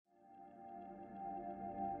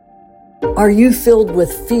Are you filled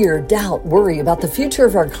with fear, doubt, worry about the future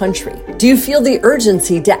of our country? Do you feel the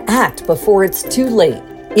urgency to act before it's too late?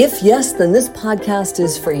 If yes, then this podcast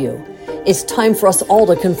is for you. It's time for us all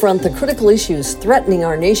to confront the critical issues threatening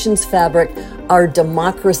our nation's fabric, our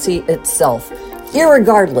democracy itself,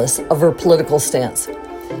 irregardless of our political stance.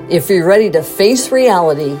 If you're ready to face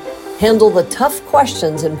reality, handle the tough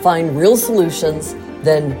questions, and find real solutions,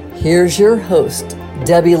 then here's your host,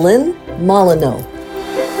 Debilyn Molineaux.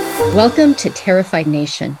 Welcome to Terrified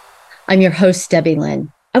Nation. I'm your host,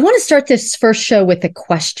 Debilyn. I want to start this first show with a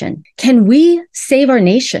question. Can we save our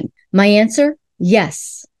nation? My answer,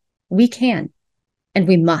 yes, we can, and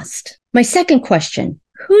we must. My second question,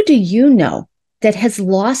 who do you know that has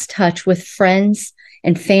lost touch with friends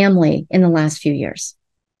and family in the last few years?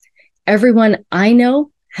 Everyone I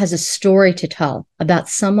know has a story to tell about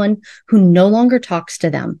someone who no longer talks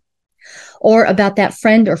to them, or about that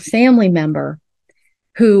friend or family member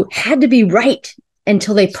who had to be right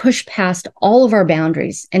until they pushed past all of our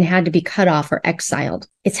boundaries and had to be cut off or exiled.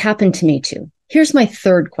 It's happened to me too. Here's my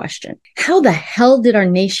third question. How the hell did our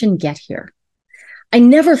nation get here? I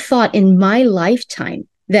never thought in my lifetime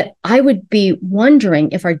that I would be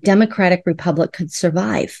wondering if our democratic republic could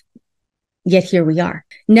survive. Yet here we are.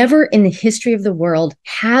 Never in the history of the world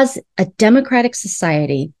has a democratic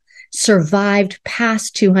society survived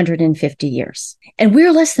past 250 years. And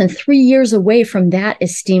we're less than 3 years away from that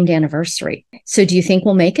esteemed anniversary. So do you think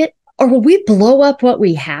we'll make it? Or will we blow up what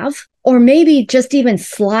we have? Or maybe just even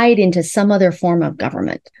slide into some other form of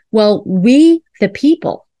government? Well, we, the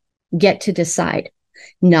people, get to decide.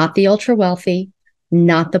 Not the ultra wealthy,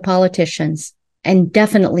 not the politicians, and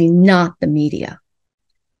definitely not the media.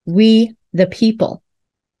 We, the people.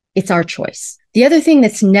 It's our choice. The other thing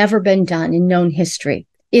that's never been done in known history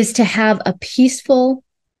is to have a peaceful,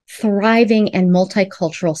 thriving, and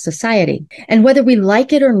multicultural society. And whether we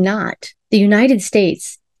like it or not, the United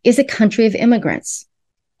States is a country of immigrants,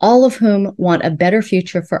 all of whom want a better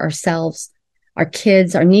future for ourselves, our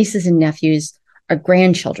kids, our nieces and nephews, our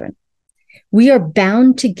grandchildren. We are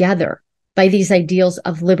bound together by these ideals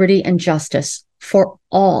of liberty and justice for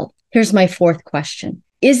all. Here's my fourth question.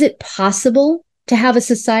 Is it possible to have a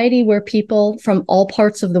society where people from all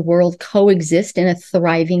parts of the world coexist in a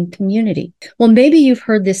thriving community? Well, maybe you've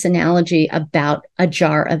heard this analogy about a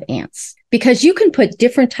jar of ants, because you can put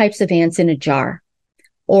different types of ants in a jar,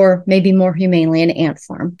 or maybe more humanely, an ant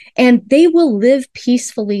farm, and they will live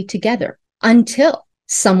peacefully together until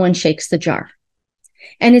someone shakes the jar.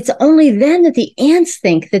 And it's only then that the ants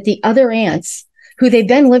think that the other ants, who they've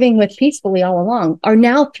been living with peacefully all along, are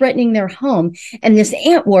now threatening their home, and this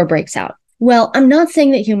ant war breaks out. Well, I'm not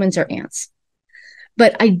saying that humans are ants,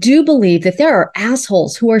 but I do believe that there are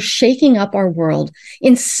assholes who are shaking up our world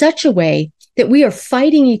in such a way that we are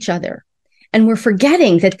fighting each other. And we're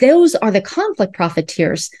forgetting that those are the conflict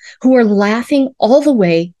profiteers who are laughing all the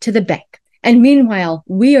way to the bank. And meanwhile,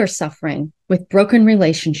 we are suffering with broken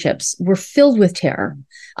relationships. We're filled with terror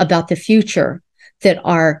about the future that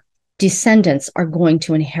our descendants are going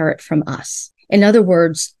to inherit from us. In other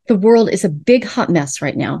words, the world is a big hot mess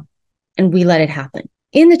right now, and we let it happen.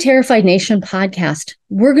 In the Terrified Nation podcast,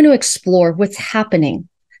 we're going to explore what's happening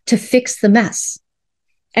to fix the mess.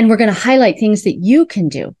 And we're going to highlight things that you can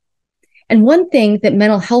do. And one thing that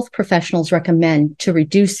mental health professionals recommend to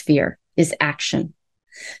reduce fear is action.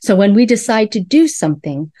 So when we decide to do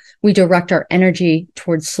something, we direct our energy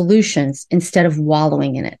towards solutions instead of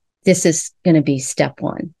wallowing in it. This is going to be step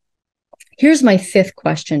one. Here's my fifth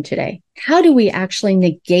question today. How do we actually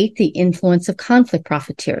negate the influence of conflict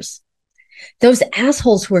profiteers? Those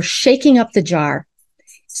assholes who are shaking up the jar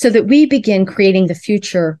so that we begin creating the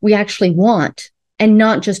future we actually want and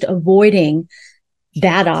not just avoiding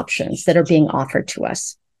bad options that are being offered to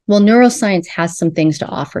us. Well, neuroscience has some things to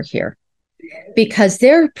offer here because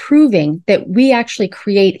they're proving that we actually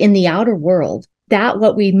create in the outer world that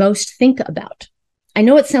what we most think about. I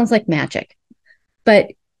know it sounds like magic, but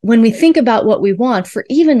when we think about what we want for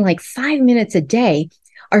even like 5 minutes a day,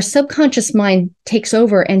 our subconscious mind takes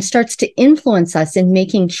over and starts to influence us in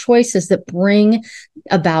making choices that bring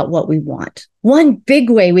about what we want. One big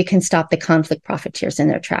way we can stop the conflict profiteers in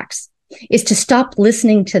their tracks is to stop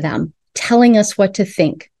listening to them, telling us what to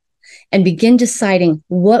think, and begin deciding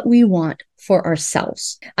what we want for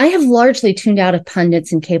ourselves. I have largely tuned out of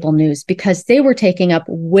pundits and cable news because they were taking up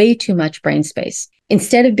way too much brain space.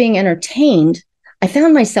 Instead of being entertained, I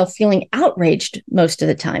found myself feeling outraged most of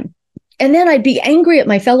the time. And then I'd be angry at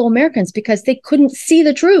my fellow Americans because they couldn't see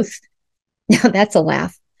the truth. Now that's a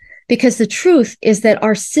laugh, because the truth is that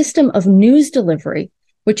our system of news delivery,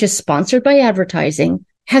 which is sponsored by advertising,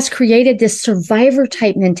 has created this survivor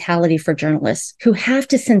type mentality for journalists who have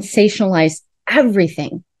to sensationalize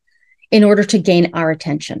everything in order to gain our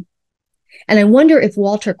attention. And I wonder if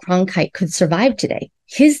Walter Cronkite could survive today.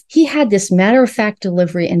 He had this matter-of-fact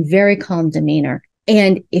delivery and very calm demeanor.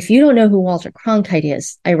 And if you don't know who Walter Cronkite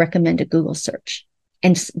is, I recommend a Google search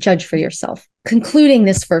and judge for yourself. Concluding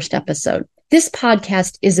this first episode, this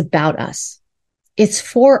podcast is about us. It's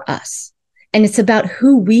for us. And it's about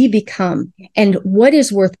who we become and what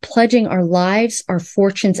is worth pledging our lives, our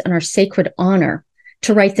fortunes, and our sacred honor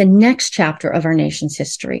to write the next chapter of our nation's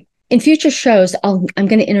history. In future shows, I'm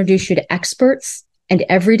going to introduce you to experts and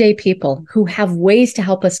everyday people who have ways to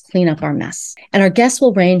help us clean up our mess. And our guests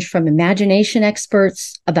will range from imagination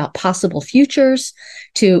experts about possible futures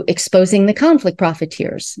to exposing the conflict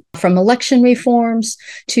profiteers, from election reforms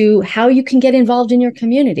to how you can get involved in your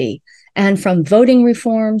community, and from voting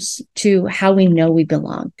reforms to how we know we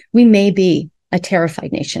belong. We may be a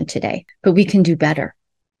terrified nation today, but we can do better.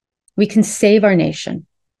 We can save our nation.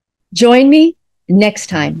 Join me next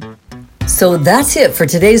time. So that's it for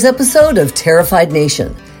today's episode of Terrified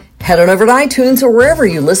Nation. Head on over to iTunes or wherever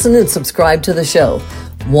you listen and subscribe to the show.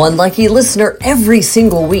 One lucky listener every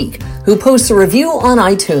single week who posts a review on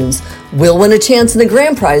iTunes will win a chance in the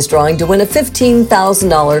grand prize drawing to win a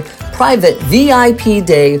 $15,000 private VIP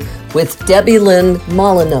day with Debilyn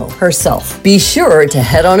Molineaux herself. Be sure to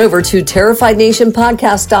head on over to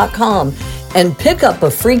terrifiednationpodcast.com and pick up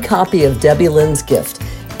a free copy of Debilyn's gift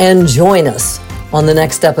and join us on the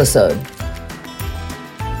next episode.